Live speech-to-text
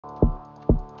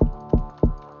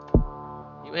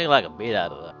You make like a beat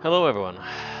out of that. Hello everyone,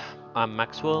 I'm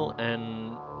Maxwell,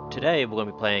 and today we're going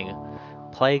to be playing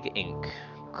Plague Inc.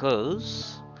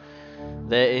 Because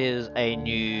there is a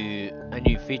new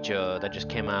feature that just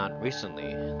came out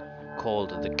recently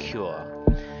called The Cure.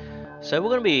 So we're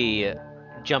going to be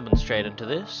jumping straight into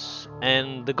this,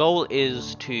 and the goal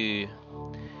is to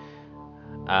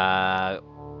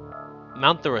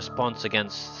mount the response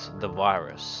against the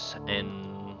virus,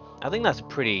 and I think that's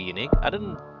pretty unique.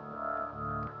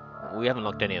 We haven't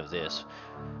locked any of this.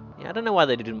 Yeah, I don't know why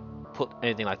they didn't put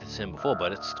anything like this in before,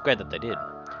 but it's great that they did.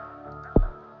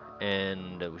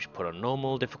 And we should put on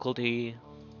normal difficulty.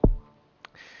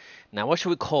 Now, what should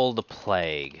we call the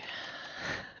plague?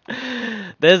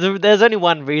 There's only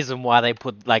one reason why they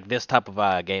put like this type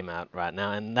of game out right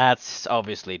now, and that's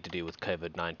obviously to do with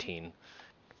COVID-19.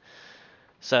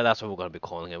 So that's what we're going to be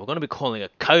calling it. We're going to be calling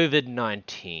it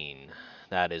COVID-19.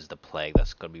 That is the plague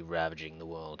that's going to be ravaging the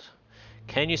world.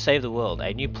 Can you save the world?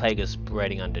 A new plague is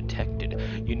spreading undetected.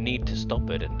 You need to stop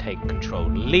it and take control.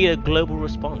 Lead a global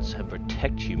response and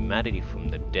protect humanity from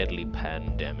the deadly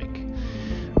pandemic.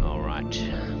 Alright.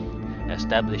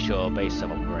 Establish your base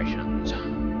of operations.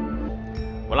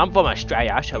 Well, I'm from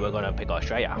Australia, so we're gonna pick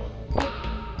Australia.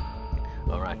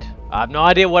 Alright. I have no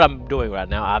idea what I'm doing right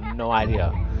now. I have no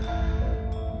idea.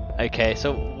 Okay,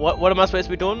 so what am I supposed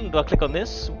to be doing? Do I click on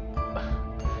this?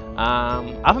 I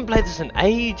haven't played this in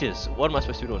ages. What am I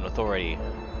supposed to be doing? Authority.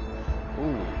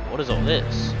 Ooh, what is all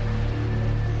this?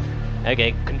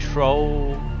 Okay,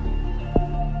 control.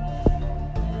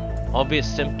 Obvious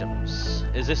symptoms.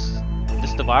 Is this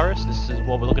the virus? This is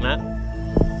what we're looking at?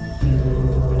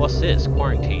 What's this?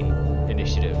 Quarantine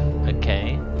initiative.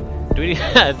 Okay. Do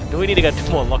we need to go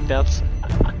to more lockdowns?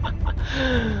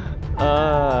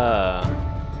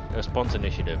 Response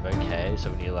initiative. Okay,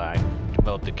 so we need to like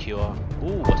develop the cure.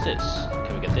 Ooh, what's this?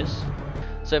 Can we get this?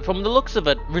 So from the looks of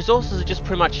it, resources just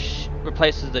pretty much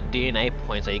replaces the DNA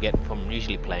points that you get from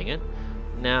usually playing it.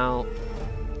 Now,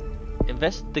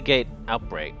 investigate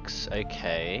outbreaks.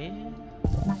 Okay,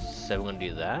 so we're gonna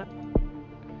do that.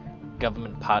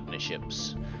 Government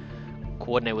partnerships.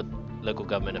 Coordinate with local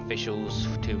government officials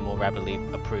to more rapidly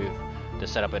approve the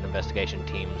setup and investigation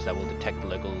teams that will detect the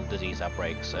local disease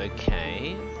outbreaks.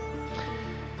 Okay.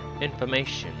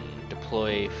 Information.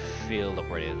 Deploy field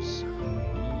operatives.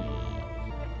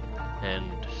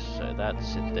 And so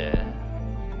that's it there.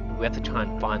 We have to try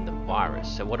and find the virus.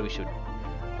 So what do we should...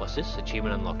 What's this?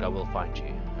 Achievement unlocked. I will find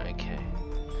you. Okay.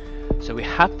 So we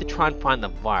have to try and find the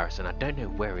virus, and I don't know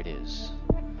where it is.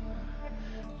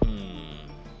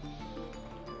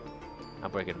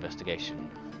 Outbreak investigation.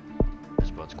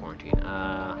 Response quarantine.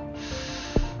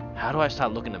 How do I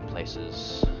start looking in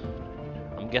places?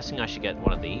 I'm guessing I should get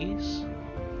one of these.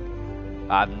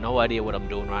 I have no idea what I'm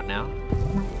doing right now.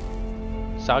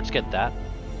 So I'll just get that.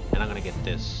 And I'm gonna get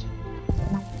this.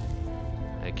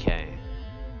 Okay.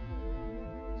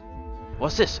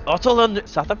 What's this? Oh, it's all on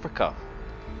South Africa.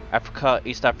 Africa,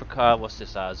 East Africa, what's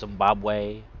this?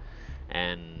 Zimbabwe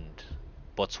and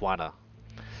Botswana.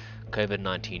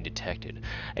 COVID-19 detected.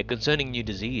 A concerning new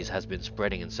disease has been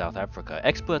spreading in South Africa.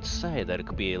 Experts say that it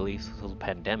could be a lethal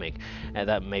pandemic and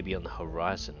that may be on the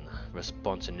horizon.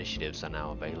 Response initiatives are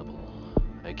now available.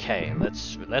 Okay,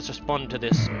 let's respond to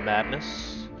this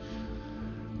madness.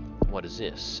 What is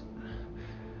this?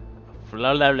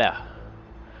 Flora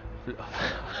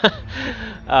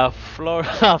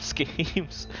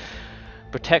schemes.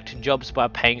 Protect jobs by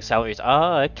paying salaries.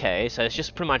 Oh, okay, so it's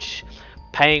just pretty much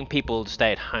paying people to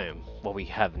stay at home, what we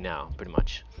have now, pretty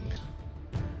much.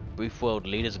 Brief world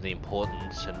leaders of the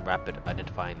importance and rapid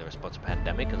identifying the response to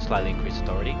pandemic and slightly increased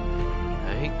authority.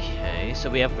 Okay, so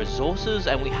we have resources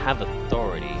and we have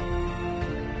authority.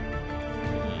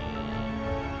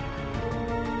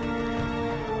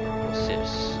 What's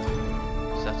this?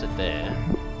 So that's it there.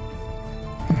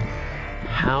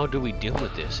 How do we deal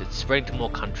with this? It's spreading to more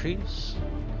countries?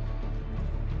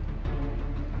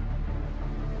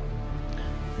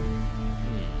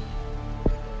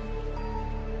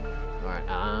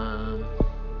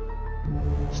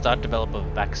 Start develop a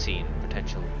vaccine,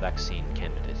 potential vaccine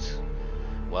candidates.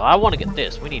 Well, I want to get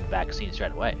this. We need vaccines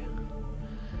right away.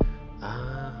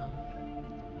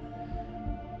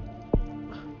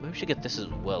 Maybe we should get this as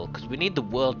well, because we need the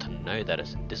world to know that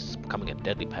this is becoming a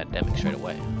deadly pandemic straight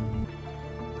away.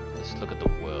 Let's look at the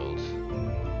world.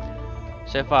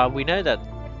 So far, we know that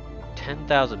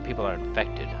 10,000 people are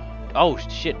infected. Oh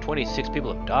shit, 26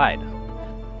 people have died.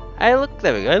 Hey, look,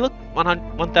 there we go. Look,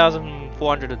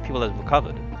 1,400 people have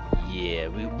recovered. Yeah,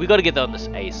 we got to get on this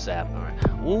ASAP. Alright.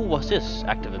 Ooh, what's this?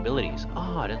 Active abilities.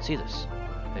 Oh, I didn't see this.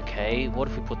 Okay, what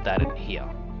if we put that in here?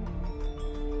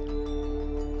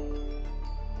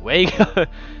 Where you go?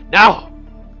 No!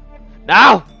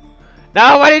 No!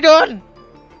 No, what are you doing?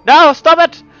 No, stop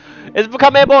it! It's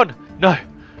become airborne! No!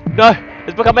 No!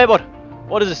 It's become airborne!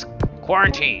 What is this?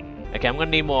 Quarantine! Okay, I'm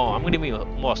gonna need more. I'm gonna need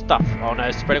more stuff. Oh no,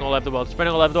 it's spreading all over the world.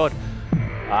 Spreading all over the world.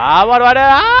 Ah, what do I do?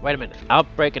 Ah! Wait a minute.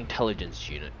 Outbreak Intelligence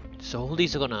Unit. So all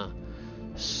these are gonna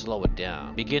slow it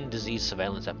down. Begin disease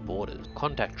surveillance at borders.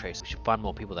 Contact trace. We should find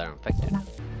more people that are infected.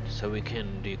 So we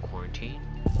can do quarantine.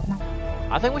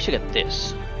 I think we should get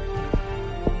this.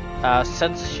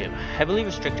 Censorship. Heavily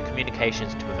restrict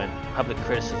communications to prevent public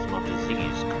criticism of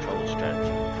disease control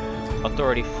strategy.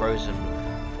 Authority frozen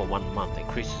for 1 month.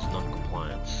 Increases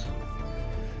non-compliance.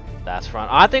 That's right.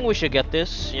 I think we should get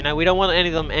this. You know, we don't want any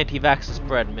of them anti-vaxxers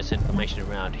spread misinformation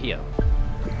around here.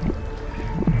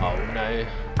 Oh no.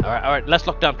 Alright, let's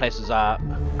lock down places.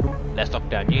 Let's lock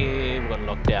down you. We're gonna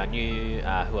lock down you.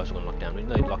 Who else are we gonna lock down? We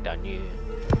need to lock down you.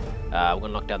 We're gonna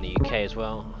lock down the UK as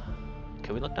well.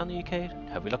 Can we lock down the UK?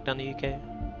 Have we locked down the UK?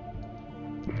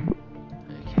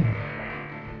 Okay.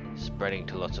 Spreading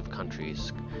to lots of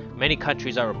countries. Many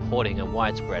countries are reporting a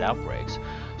widespread outbreaks.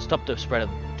 Stop the spread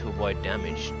to avoid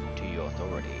damage to your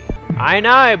authority. I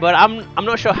know, but I'm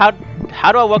not sure how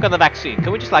do I work on the vaccine?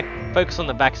 Can we just like focus on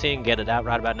the vaccine and get it out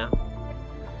right about now?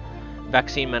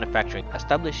 Vaccine manufacturing.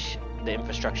 Establish the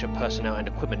infrastructure, personnel and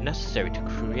equipment necessary to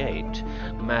create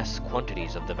mass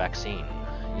quantities of the vaccine.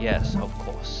 Yes, of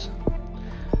course.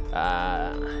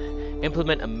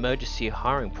 Implement emergency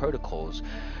hiring protocols.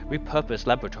 Repurpose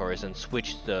laboratories and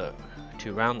switch to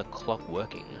round-the-clock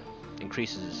working.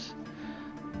 Increases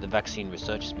the vaccine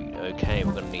research speed. Okay,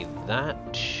 we're gonna need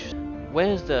that.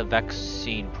 Where's the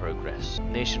vaccine progress?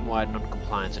 Nationwide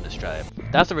non-compliance in Australia.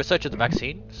 That's the research of the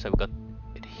vaccine, so we've got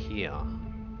it here.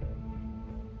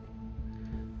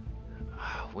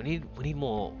 We need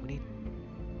more.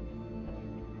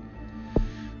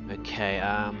 Okay,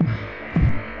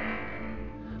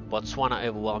 Botswana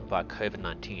overwhelmed by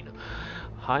COVID-19.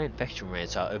 High infection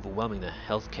rates are overwhelming the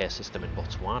healthcare system in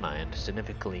Botswana and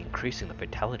significantly increasing the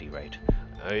fatality rate.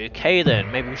 Okay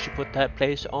then, maybe we should put that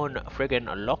place on friggin'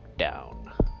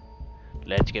 lockdown.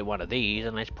 Let's get one of these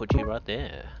and let's put you right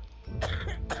there.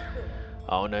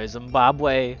 Oh no,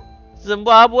 Zimbabwe!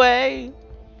 Zimbabwe!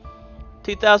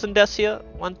 2,000 deaths here,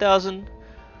 1,000,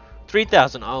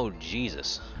 3,000. Oh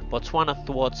Jesus. Botswana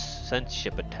thwarts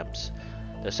censorship attempts.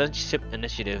 The censorship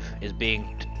initiative is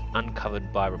being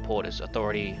uncovered by reporters.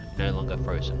 Authority no longer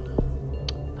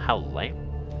frozen. How lame.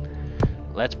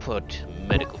 Let's put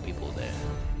medical people there.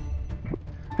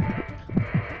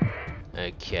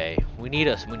 Okay, we need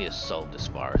to solve this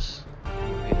virus.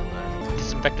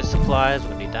 Disinfectant supplies,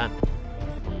 we need that.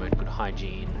 Promote good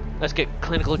hygiene. Let's get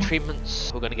clinical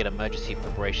treatments. We're gonna get emergency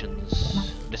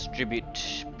preparations.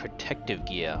 Distribute protective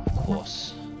gear, of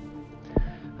course.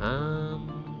 I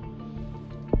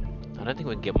don't think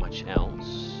we can get much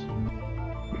else.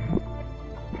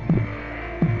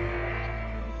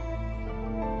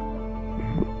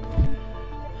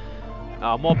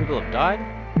 More people have died.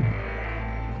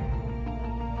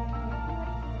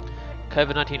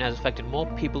 COVID-19 has affected more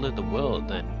people in the world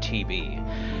than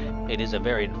TB. It is a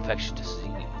very infectious disease.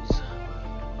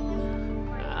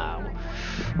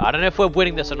 I don't know if we're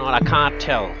winning this or not, I can't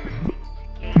tell.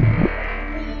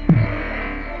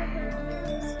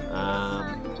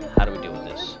 How do we deal with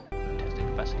this? Testing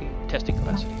capacity? Testing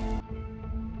capacity.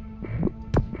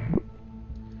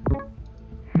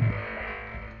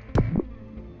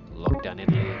 Lockdown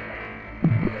Italy.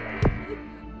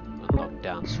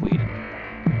 Lockdown Sweden.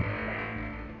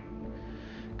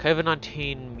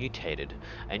 COVID-19 mutated.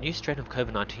 A new strain of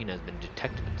COVID-19 has been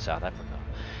detected in South Africa.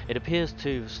 It appears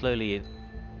to slowly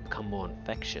become more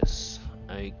infectious.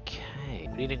 Okay.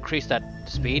 We need to increase that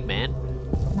speed, man.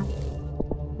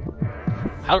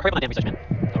 How do I create my damn research, man?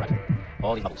 Alright.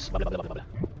 All these bubbles. Blah, blah, blah, blah, blah.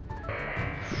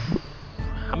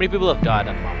 How many people have died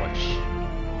under my watch?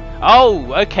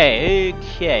 Oh, okay,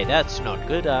 okay, that's not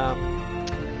good.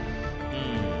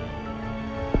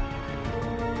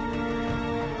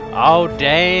 Oh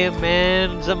damn,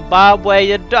 man, Zimbabwe,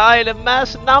 you're dying in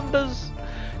mass numbers.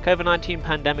 COVID-19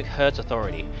 pandemic hurts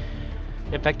authority.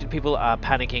 Infected people are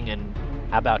panicking and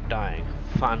about dying.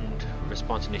 Fund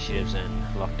response initiatives and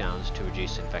lockdowns to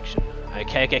reduce infection.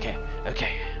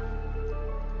 Okay.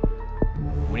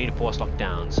 We need to force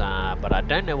lockdowns, but I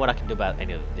don't know what I can do about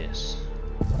any of this.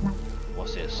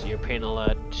 What's this? European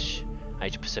alert,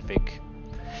 Asia Pacific.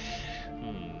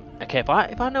 Okay, if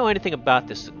I know anything about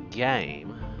this game,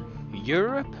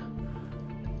 Europe,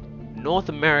 North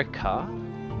America,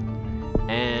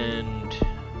 and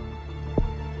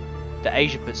the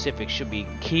Asia Pacific should be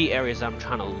key areas I'm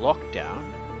trying to lock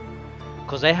down,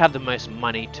 because they have the most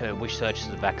money to research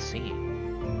the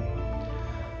vaccine.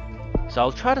 So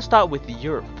I'll try to start with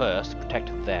Europe first to protect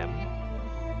them.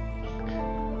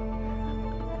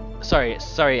 Sorry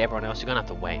everyone else, you're gonna have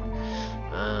to wait.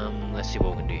 Let's see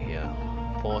what we can do here.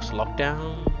 Force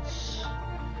lockdowns,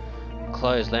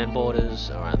 close land borders.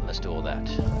 Alright, let's do all that.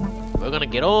 We're gonna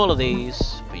get all of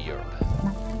these for Europe.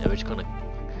 And we're just gonna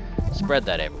spread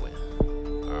that everywhere.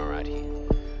 Alright here.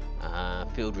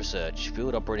 Field research.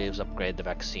 Field operatives upgrade the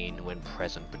vaccine when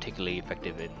present, particularly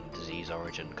effective in disease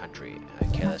origin country.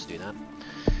 Okay, let's do that.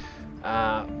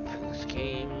 Field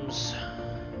schemes.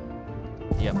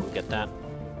 Yep, we'll get that.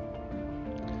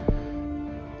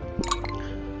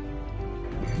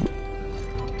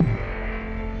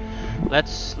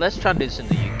 Let's try and do this in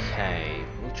the UK.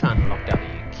 We'll try and lock down the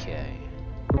UK.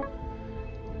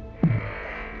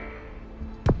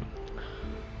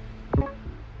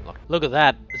 Look at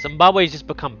that. Zimbabwe's just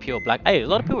become pure black. Hey, a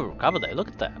lot of people recovered though. Look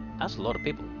at that. That's a lot of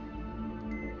people.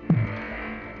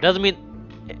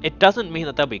 It doesn't mean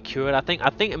that they'll be cured. I think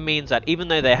it means that even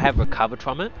though they have recovered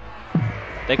from it,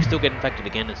 they can still get infected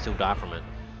again and still die from it.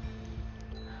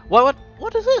 What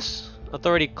is this?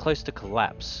 Authority close to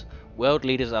collapse. World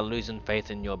leaders are losing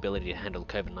faith in your ability to handle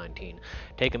COVID-19.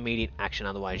 Take immediate action,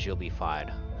 otherwise you'll be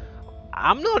fired.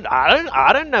 I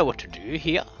don't know what to do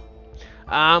here.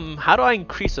 How do I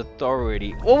increase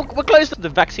authority? Well, we're close to the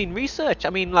vaccine research. I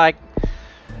mean, like,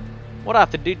 what do I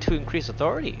have to do to increase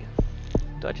authority?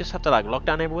 Do I just have to, like, lock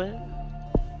down everywhere?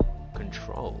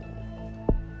 Control.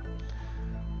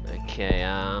 Okay,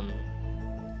 I'm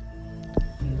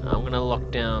gonna lock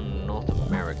down North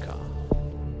America.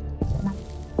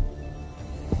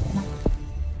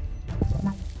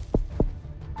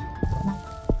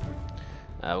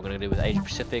 We're gonna do with Asia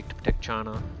Pacific to protect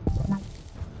China.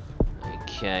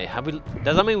 Okay,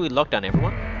 does that mean we locked down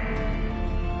everyone?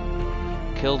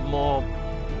 Killed more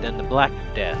than the Black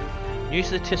Death. New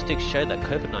statistics show that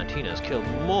COVID-19 has killed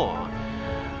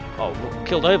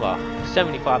killed over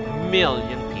 75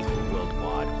 million people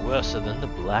worldwide, worse than the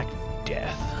Black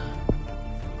Death.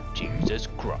 Jesus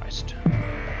Christ.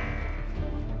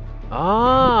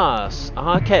 Okay,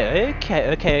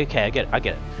 I get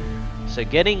it. So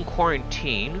getting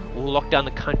quarantine will lock down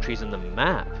the countries in the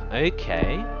map.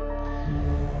 Okay.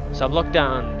 So I've locked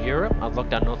down Europe, I've locked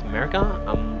down North America,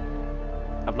 I'm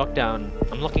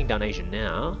locking down Asia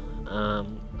now.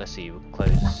 Let's see, we'll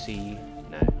close C,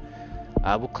 no.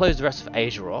 We'll close the rest of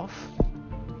Asia off.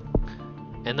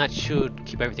 And that should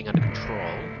keep everything under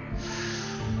control.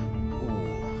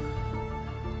 Ooh.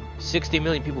 60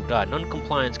 million people died.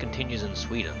 Non-compliance continues in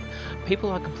Sweden.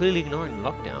 People are completely ignoring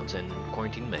lockdowns and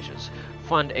quarantine measures.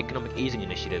 Fund economic easing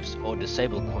initiatives or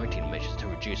disable quarantine measures to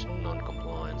reduce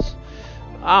non-compliance.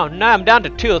 Oh no, I'm down to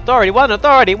 2 authority. 1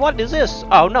 authority. What is this?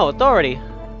 Oh no, authority.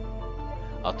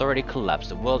 Authority collapsed.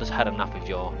 The world has had enough of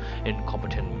your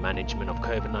incompetent management of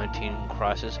COVID-19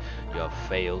 crisis. You have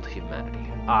failed humanity.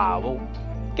 Well,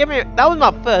 that was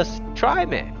my first try,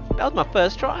 man. That was my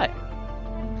first try.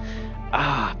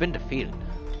 I've been defeated.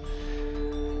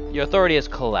 Your authority has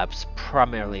collapsed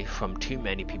primarily from too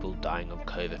many people dying of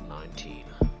COVID-19.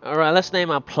 Alright, let's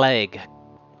name our plague.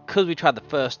 Because we tried the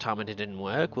first time and it didn't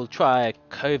work, we'll try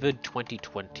COVID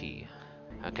 2020.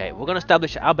 Okay, we're going to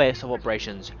establish our base of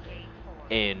operations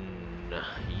in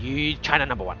China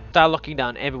 #1. Start locking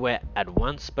down everywhere at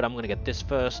once, but I'm going to get this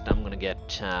first. I'm going to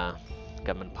get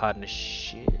government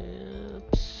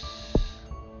partnerships.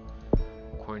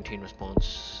 Quarantine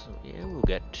response. Yeah, we'll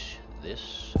get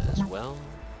this as well.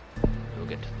 We'll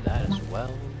get to that as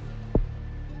well.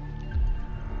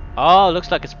 Oh,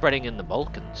 looks like it's spreading in the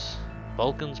Balkans.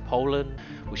 Poland.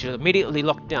 We should immediately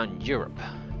lock down Europe.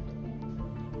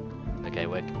 Okay,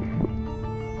 Alright,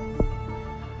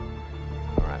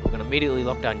 we're going to immediately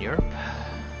lock down Europe.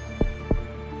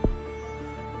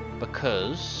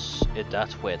 Because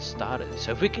that's where it started.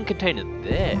 So if we can contain it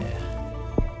there,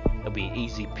 it'll be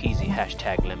easy peasy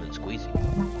 #lemon squeezy.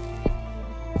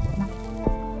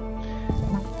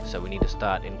 So we need to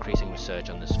start increasing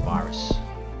research on this virus.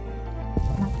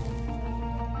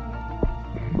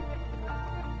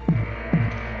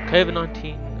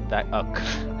 COVID-20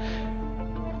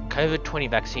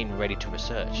 vaccine ready to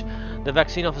research. The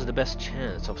vaccine offers the best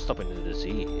chance of stopping the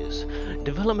disease.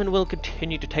 Development will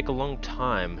continue to take a long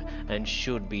time and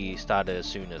should be started as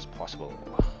soon as possible.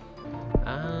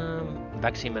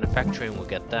 Vaccine manufacturing, we'll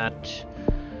get that.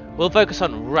 We'll focus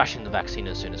on rushing the vaccine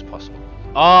as soon as possible.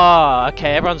 Oh,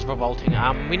 okay, everyone's revolting.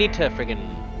 We need to friggin...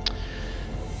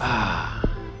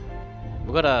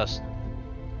 we gotta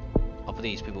offer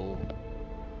these people...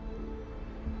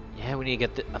 Yeah, we need to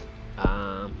get the...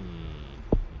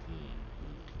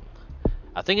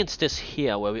 I think it's this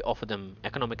here where we offer them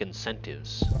economic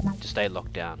incentives to stay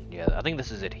locked down. Yeah, I think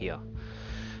this is it here.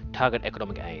 Target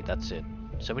economic aid. That's it.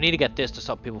 So we need to get this to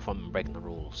stop people from breaking the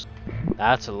rules.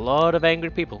 That's a lot of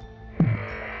angry people.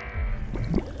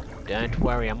 Don't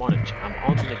worry, I'm on it. I'm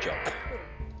on the job.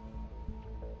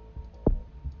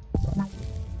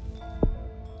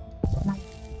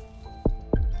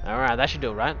 Alright, that should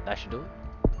do it, right? That should do it.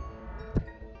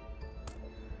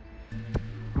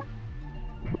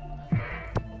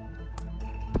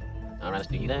 Alright, let's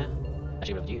do you there. That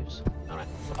should be able to use. Alright,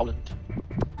 Poland.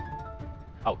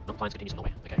 Oh, non-compliance continues in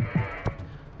Norway. Okay.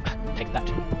 Take that.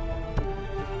 You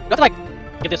have to, like,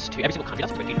 give this to every single country.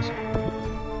 That's pretty genius.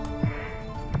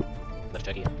 That's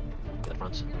Turkey. Give that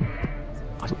France.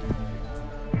 Iceland.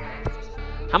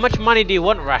 How much money do you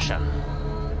want, Russia?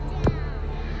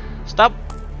 Stop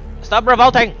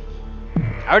revolting!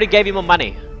 I already gave you more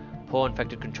money. Poor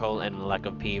infected control and lack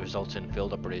of PE results in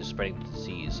field operatives spreading the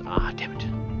disease. Ah, damn it.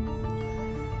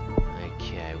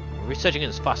 Okay, we're researching it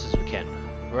as fast as we can.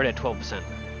 We're already at 12%.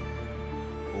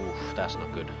 Oof, that's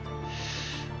not good.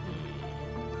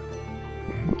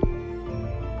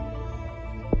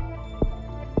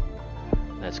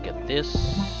 Let's get this,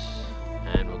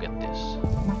 and we'll get this.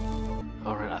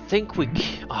 Alright, I think we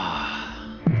a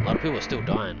lot of people are still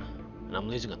dying, and I'm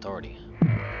losing authority.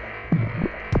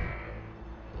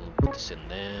 We'll put this in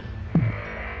there.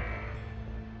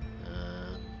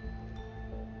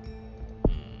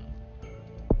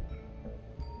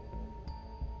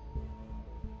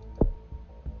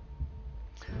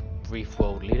 Brief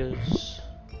world leaders.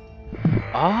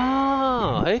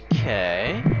 Ah,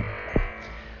 okay.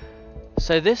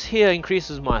 So this here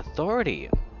increases my authority.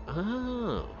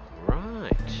 Oh,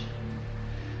 right.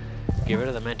 Get rid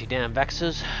of them anti-damn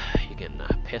vaxxers. You can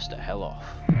piss the hell off.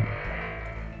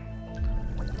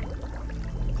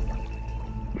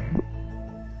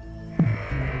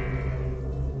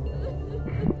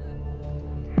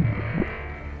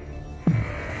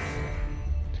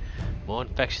 More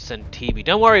infectious than TB.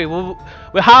 Don't worry, we're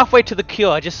halfway to the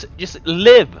cure. Just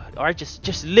live, all right?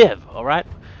 Just live, all right?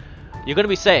 You're gonna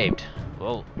be saved.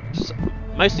 Well,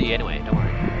 most of you anyway. Don't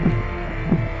worry.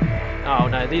 Oh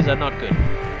no, these are not good.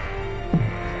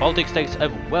 Baltic states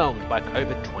overwhelmed by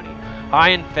COVID-20. High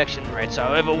infection rates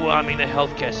are overwhelming the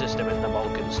healthcare system in the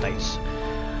Balkan states.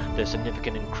 There's a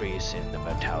significant increase in the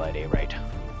mortality rate.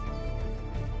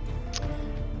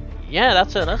 Yeah,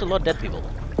 that's a lot of dead people.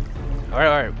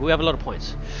 Alright, we have a lot of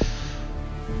points.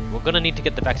 We're gonna need to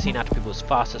get the vaccine out to people as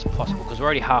fast as possible because we're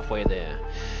already halfway there.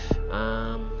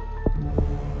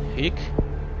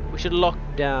 We should lock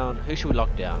down. Who should we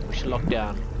lock down? We should lock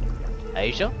down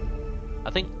Asia,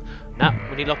 I think. No,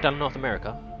 we need to lock down North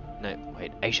America. No,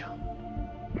 wait, Asia.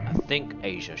 I think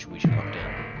Asia we should lock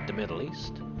down. The Middle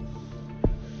East.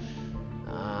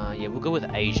 Yeah, we'll go with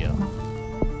Asia.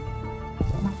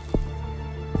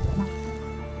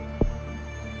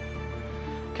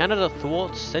 Canada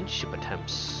thwarts censorship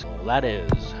attempts. Well, that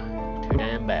is too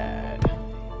damn bad.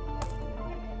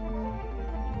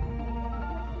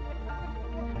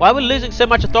 Why are we losing so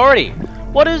much authority?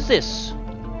 What is this?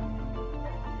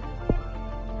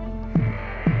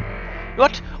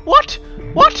 What? What?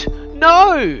 What?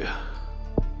 No!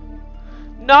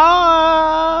 No!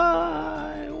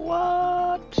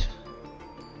 What?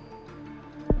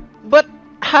 But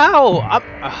how?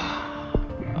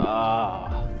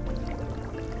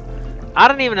 I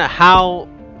don't even know how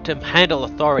to handle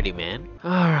authority, man.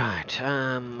 Alright,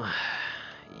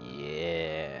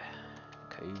 yeah.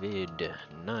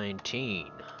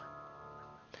 COVID-19.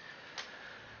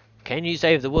 Can you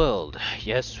save the world?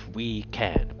 Yes, we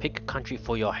can. Pick a country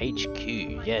for your HQ.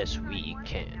 Yes, we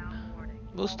can.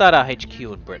 We'll start our HQ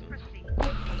in Britain.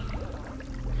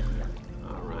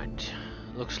 Alright.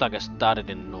 Looks like I started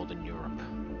in Northern Europe.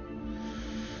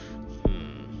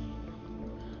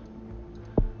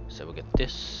 So we'll get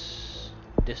this,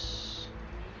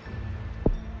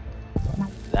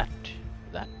 that.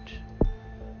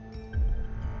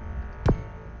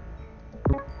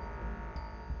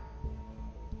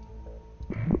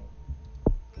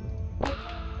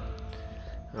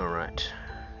 Alright,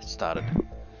 started.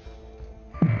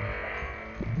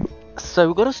 So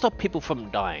we've got to stop people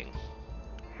from dying.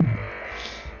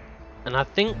 And I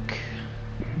think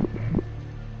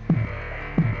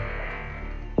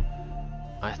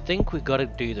we've got to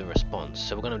do the response.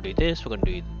 So we're going to do this, we're going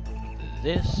to do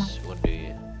this, we're going to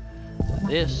do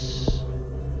this.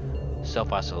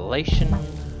 Self-isolation.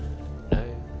 No.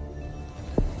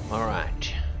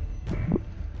 Alright.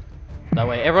 That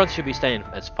way everyone should be staying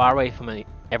as far away from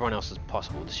everyone else as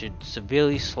possible. This should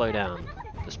severely slow down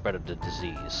the spread of the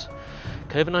disease.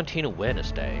 COVID-19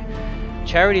 Awareness Day.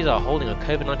 Charities are holding a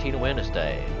COVID-19 Awareness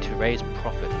Day to raise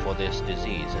profit for this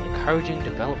disease and encouraging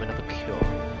development of a cure.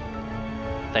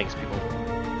 Thanks, people.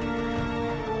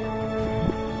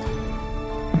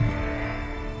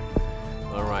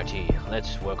 Alrighty,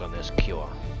 let's work on this cure.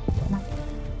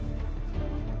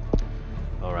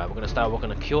 Alright, we're gonna start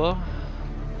working on a cure.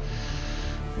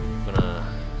 I'm gonna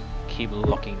keep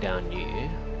locking down you.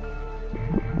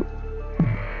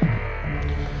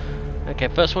 Okay,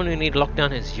 first one we need to lock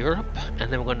down is Europe,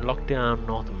 and then we're going to lock down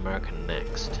North America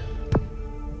next.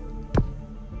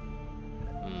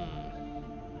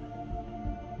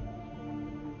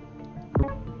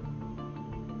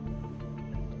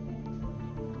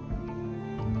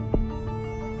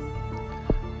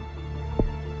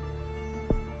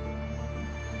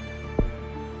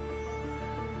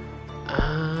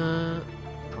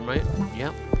 Promote,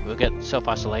 yep, we'll get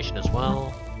self-isolation as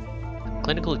well.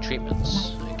 Clinical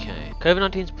treatments, okay.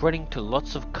 COVID-19 is spreading to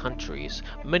lots of countries.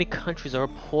 Many countries are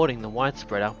reporting the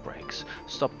widespread outbreaks.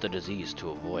 Stop the disease to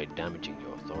avoid damaging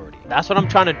your authority. That's what I'm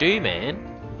trying to do, man.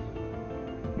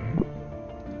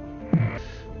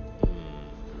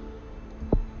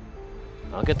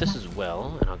 I'll get this as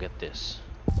well, and I'll get this.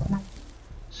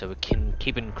 So we can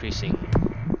keep increasing.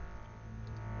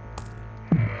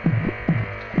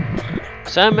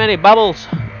 So many bubbles!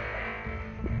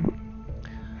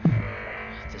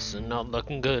 This is not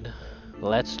looking good.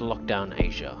 Let's lock down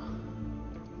Asia.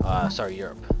 Sorry,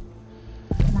 Europe.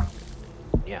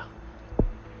 Yeah.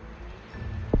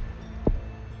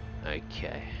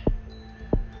 Okay.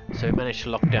 So we managed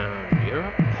to lock down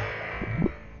Europe.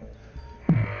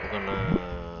 We're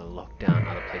gonna lock down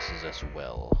other places as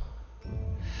well.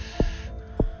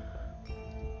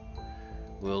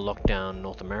 We'll lock down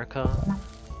North America.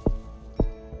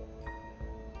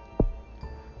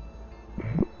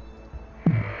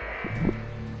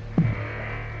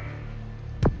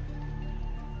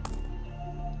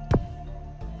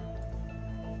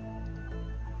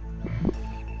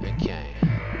 Okay.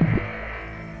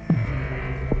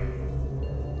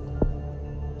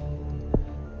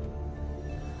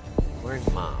 Wearing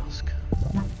mask.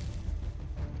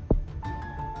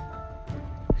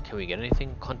 Can we get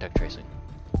anything? Contact tracing.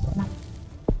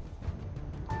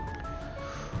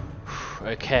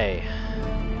 Okay.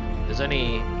 There's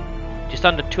only just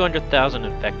under 200,000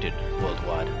 infected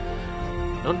worldwide.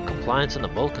 Non-compliance in the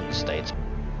Balkan states.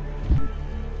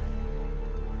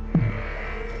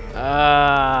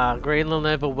 Greenland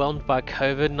overwhelmed by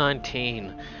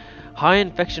COVID-19. High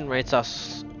infection rates are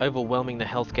overwhelming the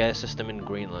healthcare system in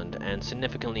Greenland and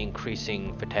significantly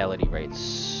increasing fatality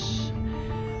rates.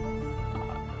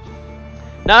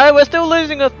 No, we're still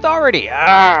losing authority!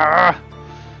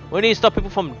 We need to stop people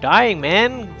from dying,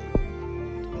 man!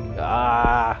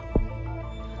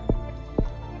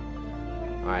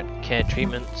 Alright, care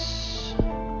treatments.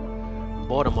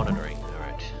 Border monitoring.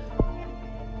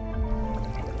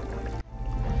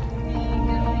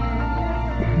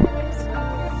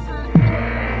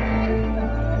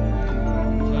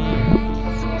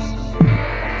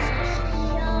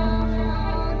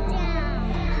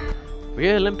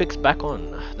 Rio Olympics back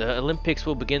on. The Olympics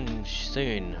will begin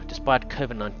soon, despite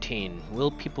COVID-19.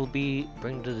 Will people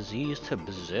bring the disease to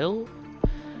Brazil?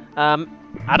 I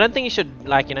don't think you should,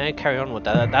 carry on with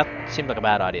that. That seems like a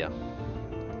bad idea.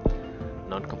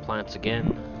 Non-compliance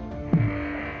again.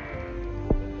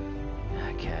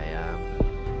 Okay,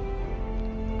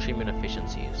 treatment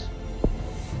efficiencies.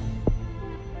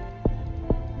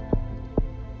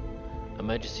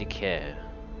 Emergency care.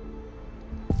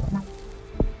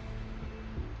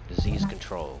 Disease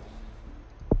control.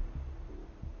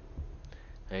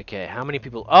 Okay, how many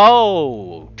people?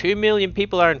 Oh! 2 million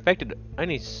people are infected.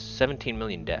 Only 17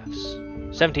 million deaths.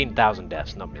 17,000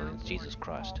 deaths, not millions. Jesus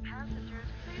Christ.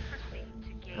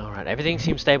 Alright, everything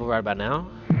seems stable right about now.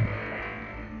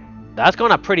 That's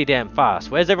gone up pretty damn fast.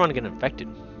 Where's everyone getting infected?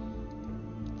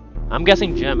 I'm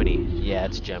guessing Germany. Yeah,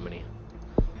 it's Germany.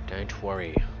 Don't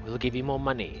worry. We'll give you more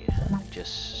money.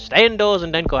 Just stay indoors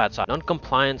and don't go outside.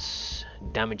 Non-compliance,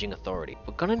 damaging authority.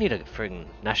 We're gonna need a friggin'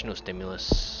 national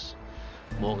stimulus,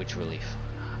 mortgage relief.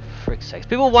 Frick's sakes.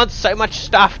 People want so much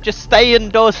stuff. Just stay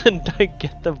indoors and don't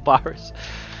get the virus.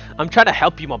 I'm trying to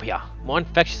help you, mob here. More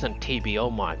infectious than TB. Oh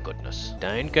my goodness.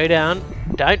 Don't go down.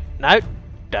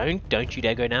 Don't you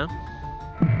dare go down.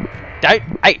 Don't.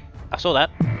 Hey, I saw that.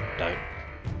 Don't.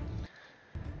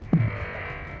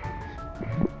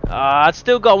 It's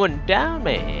still going down,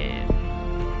 man.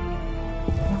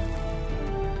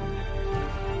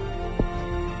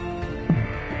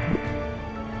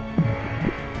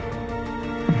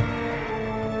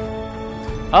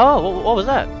 Oh, what was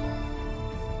that?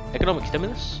 Economic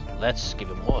stimulus? Let's give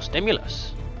him more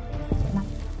stimulus.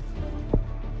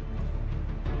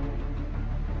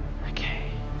 Okay.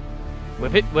 We're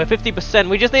 50%.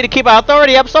 We just need to keep our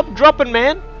authority up. Stop dropping,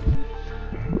 man.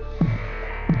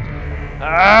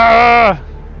 Ah!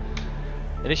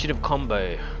 Initiative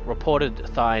combo. Reported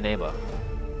Thai neighbor.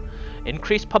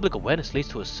 Increased public awareness leads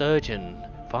to a surge in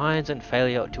fines and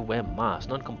failure to wear masks.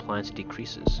 Non-compliance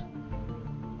decreases.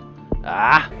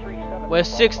 Ah! We're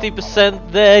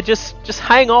 60% there. Just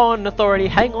hang on, authority.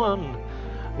 Hang on.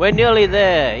 We're nearly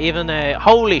there. Even though,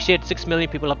 holy shit, 6 million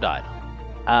people have died.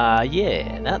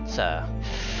 Yeah, that's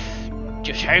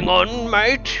just hang on,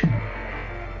 mate.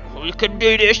 We can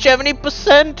do this.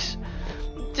 70%.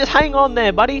 Just hang on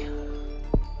there, buddy.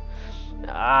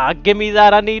 Give me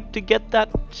that. I need to get that.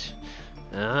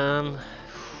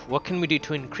 What can we do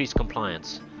to increase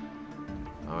compliance?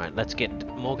 Alright, let's get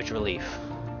mortgage relief.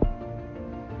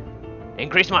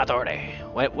 Increase my authority.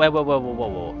 Wait,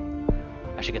 whoa.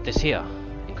 I should get this here.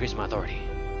 Increase my authority.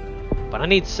 But I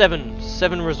need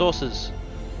seven resources.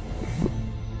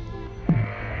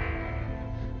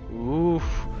 Oof.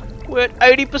 We're at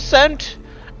 80%.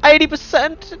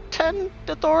 80%. 10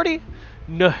 authority.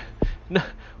 No.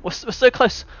 We're so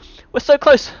close. We're so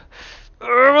close.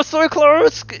 We're so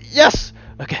close. Yes.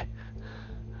 Okay.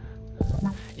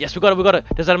 Yes, we got it.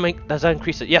 Does that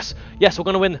increase it? Yes, we're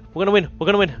gonna win. Alright, we're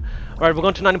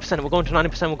going to 90%. We're going to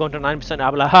 90%.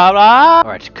 Blah, blah, blah.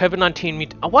 Alright,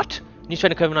 COVID-19 what? New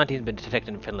strain of COVID-19 has been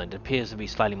detected in Finland. It appears to be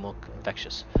slightly more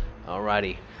infectious.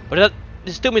 Alrighty. But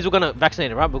this still means we're gonna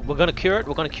vaccinate it, right? We're gonna cure it.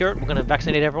 We're gonna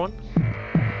vaccinate everyone.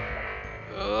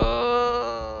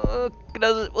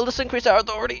 Will this increase our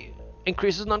authority?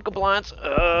 Increases non-compliance.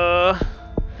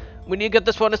 We need to get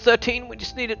this one to 13. We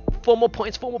just need 4 more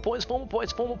points.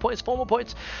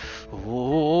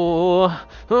 Ooh.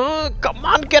 Come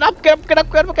on, get up.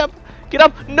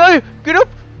 No, get up.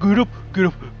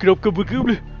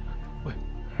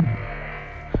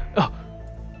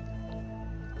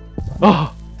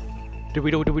 Oh. Did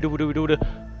we do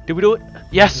it?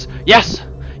 Yes.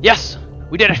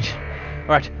 We did it.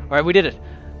 Alright, we did it.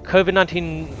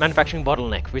 COVID-19 manufacturing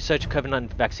bottleneck. Research of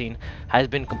COVID-19 vaccine has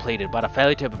been completed, but a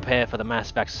failure to prepare for the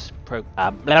mass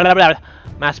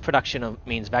production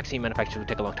means vaccine manufacture will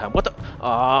take a long time. What the?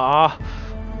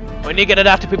 We need to get it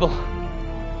out to people.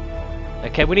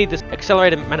 Okay, we need this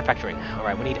accelerated manufacturing.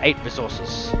 Alright, we need 8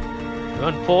 resources. We're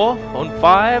on 4, on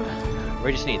 5.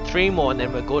 We just need 3 more and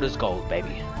then we're good as gold,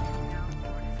 baby.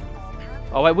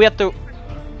 Oh wait, we have to...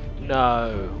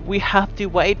 No, we have to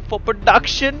wait for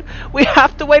production. Oh,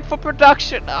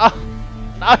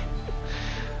 no.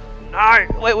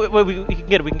 Wait, we can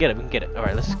get it.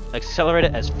 Alright, let's accelerate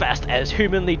it as fast as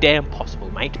humanly damn possible,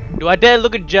 mate. Do I dare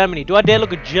look at Germany?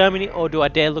 Or do I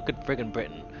dare look at friggin'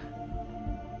 Britain?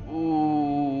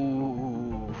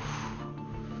 Ooh.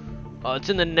 Oh, it's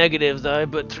in the negatives though,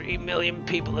 but 3 million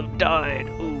people have died.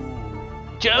 Ooh.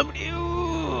 Germany,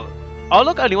 ooh. Oh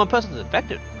look, only 1 person's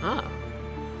infected.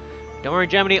 Don't worry,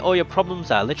 Germany, all your problems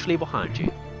are literally behind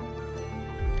you.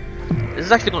 This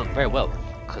is actually going very well,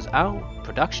 because our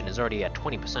production is already at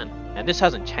 20%, and this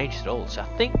hasn't changed at all, so I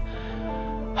think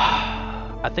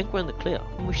we're in the clear.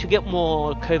 We should get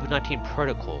more COVID-19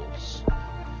 protocols.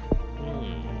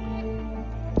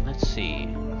 Let's see.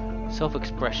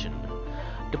 Self-expression.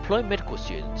 Deploy medical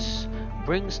students.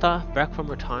 Bring staff back from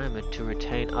retirement to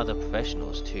retain other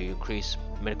professionals to increase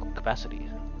medical capacity.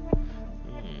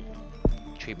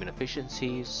 Treatment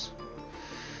efficiencies.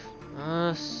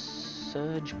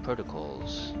 Surge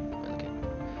protocols. Okay.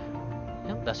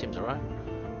 Yep, that seems alright.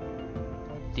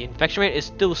 The infection rate is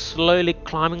still slowly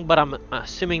climbing, but I'm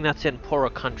assuming that's in poorer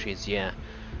countries, yeah.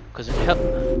 Because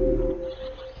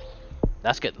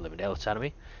that's getting a little bit else out of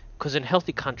me. Because in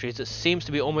healthy countries, it seems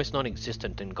to be almost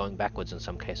non-existent and going backwards in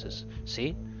some cases.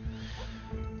 See?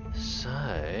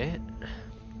 So...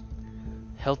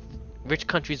 Rich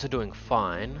countries are doing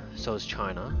fine, so is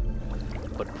China,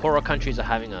 but poorer countries are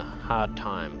having a hard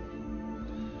time.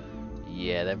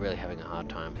 Yeah, they're really having a hard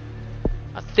time.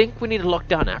 I think we need to lock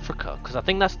down Africa, because I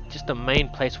think that's just the main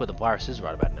place where the virus is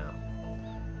right about now.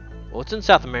 Well, it's in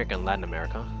South America and Latin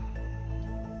America.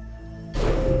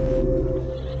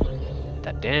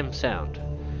 That damn sound.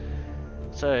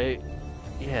 So,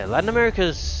 yeah, Latin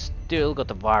America's still got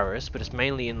the virus, but it's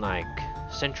mainly in like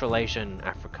Central Asia and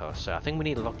Africa, so I think we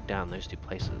need to lock down those 2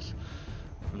 places.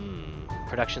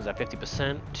 Production's at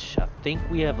 50%. I think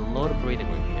we have a lot of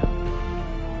breathing room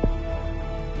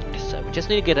here. So we just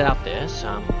need to get it out there.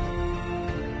 So,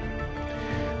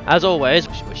 as always,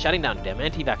 we're shutting down damn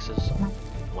anti-vaxxers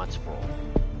once for all.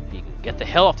 You can get the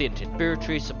hell off the internet.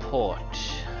 Respiratory support.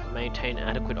 Maintain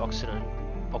adequate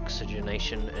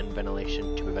oxygenation and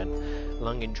ventilation to prevent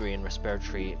lung injury and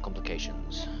respiratory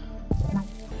complications.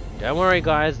 Don't worry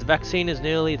guys, the vaccine is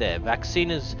nearly there. Vaccine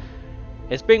is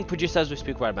It's being produced as we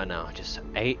speak right about now. Just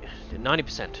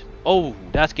 90%. Oh,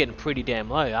 that's getting pretty damn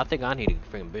low. I think I need to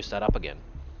freaking boost that up again.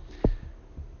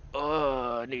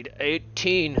 Oh, I need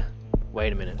 18.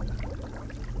 Wait a minute.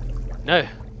 No.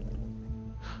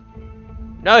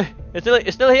 No,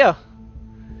 it's still here.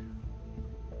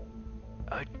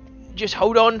 Just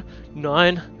hold on.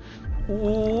 9.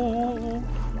 Ooh.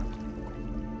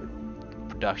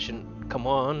 Production, come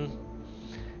on.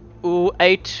 Ooh,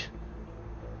 8.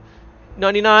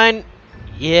 99.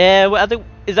 Yeah, well, I think,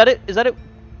 is that it? Is that it?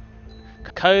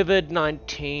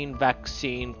 COVID-19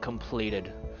 vaccine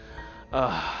completed.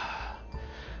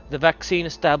 The vaccine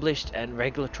established and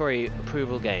regulatory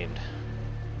approval gained.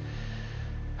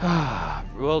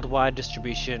 Worldwide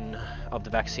distribution of the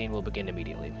vaccine will begin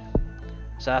immediately.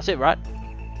 So that's it, right?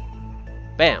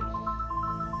 Bam.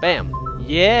 Bam.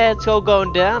 Yeah, it's all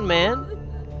going down, man.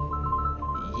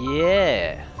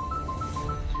 Yeah.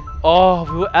 Oh,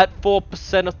 we were at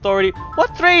 4% authority.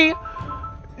 What, 3?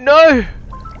 No.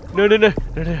 No.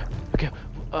 Okay.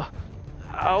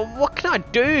 What can I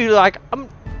do? Like, I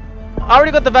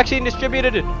already got the vaccine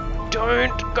distributed.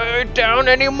 Don't go down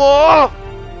anymore.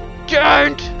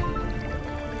 Don't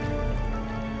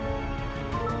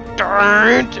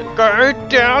go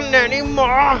down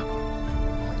anymore.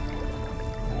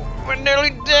 We're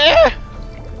nearly there.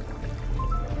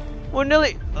 We're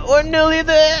nearly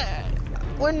there.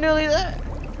 We're nearly there.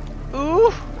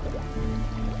 Ooh.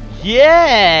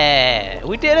 Yeah,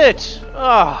 we did it.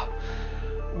 Oh,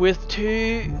 with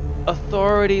 2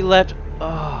 authority left.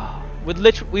 Oh,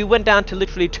 we went down to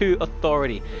literally 2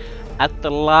 authority at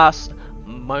the last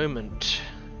moment.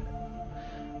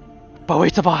 But we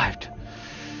survived.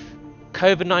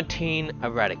 COVID-19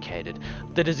 eradicated.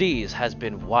 The disease has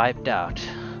been wiped out,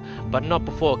 but not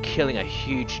before killing a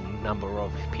huge number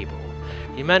of people.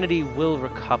 Humanity will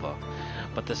recover,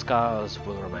 but the scars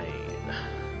will remain.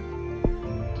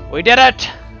 We did it!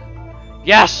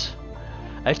 Yes!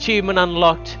 Achievement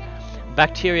unlocked.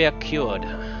 Bacteria cured.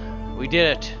 We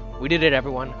did it. We did it,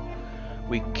 everyone.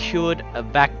 We cured a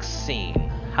vaccine.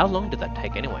 How long did that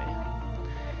take anyway?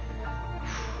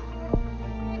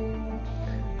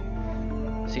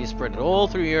 See, spread it all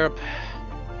through Europe,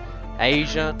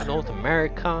 Asia, North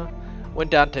America, went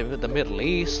down to the Middle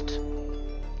East.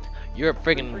 Europe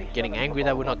friggin' getting angry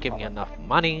that we're not giving enough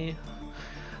money.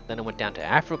 Then it went down to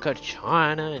Africa,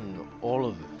 China, and all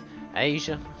of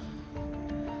Asia.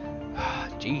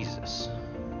 Jesus.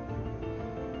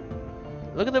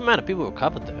 Look at the amount of people who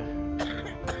recovered though.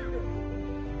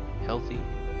 Healthy.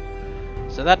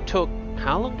 So that took,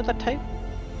 how long did that take?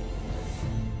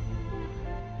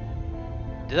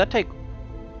 Did that take?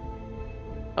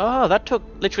 Oh, that took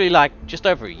literally like just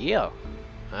over a year.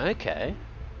 Okay.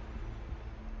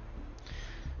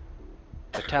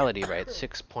 Fatality rate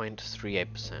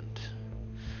 6.38%.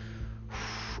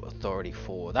 Authority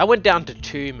 4. That went down to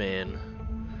 2, man.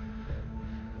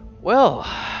 Well,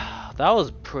 that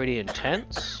was pretty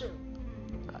intense.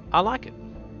 I like it.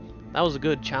 That was a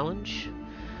good challenge.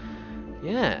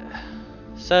 Yeah.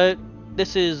 So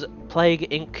this is Plague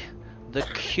Inc. the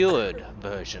cured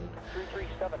version.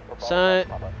 So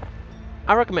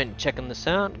I recommend checking this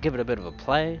out, give it a bit of a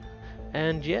play,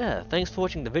 and yeah, thanks for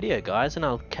watching the video guys, and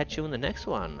I'll catch you in the next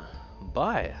one.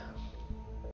 Bye.